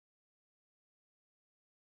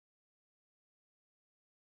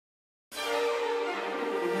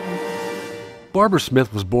Barbara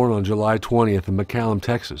Smith was born on July 20th in McAllen,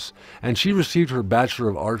 Texas, and she received her Bachelor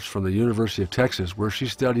of Arts from the University of Texas, where she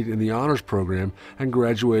studied in the honors program and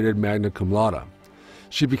graduated magna cum laude.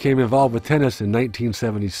 She became involved with tennis in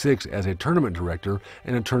 1976 as a tournament director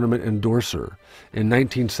and a tournament endorser. In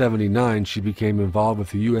 1979, she became involved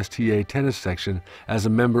with the USTA tennis section as a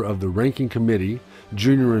member of the ranking committee,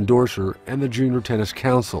 junior endorser, and the Junior Tennis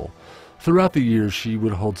Council. Throughout the years, she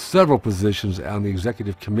would hold several positions on the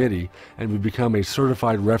executive committee and would become a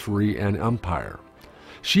certified referee and umpire.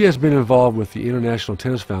 She has been involved with the International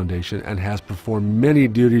Tennis Foundation and has performed many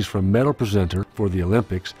duties from medal presenter for the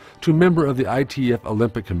Olympics to member of the ITF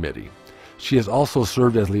Olympic Committee. She has also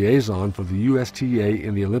served as liaison for the USTA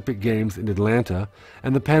in the Olympic Games in Atlanta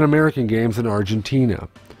and the Pan American Games in Argentina.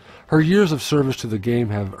 Her years of service to the game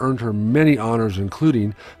have earned her many honors,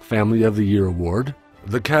 including Family of the Year Award,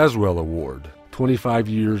 the Caswell Award,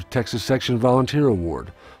 25-year Texas Section Volunteer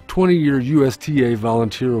Award, 20-year USTA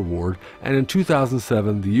Volunteer Award, and in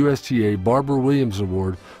 2007, the USTA Barbara Williams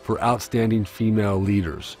Award for Outstanding Female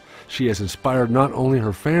Leaders. She has inspired not only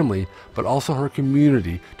her family, but also her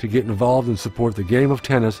community to get involved and support the game of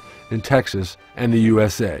tennis in Texas and the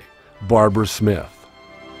USA. Barbara Smith.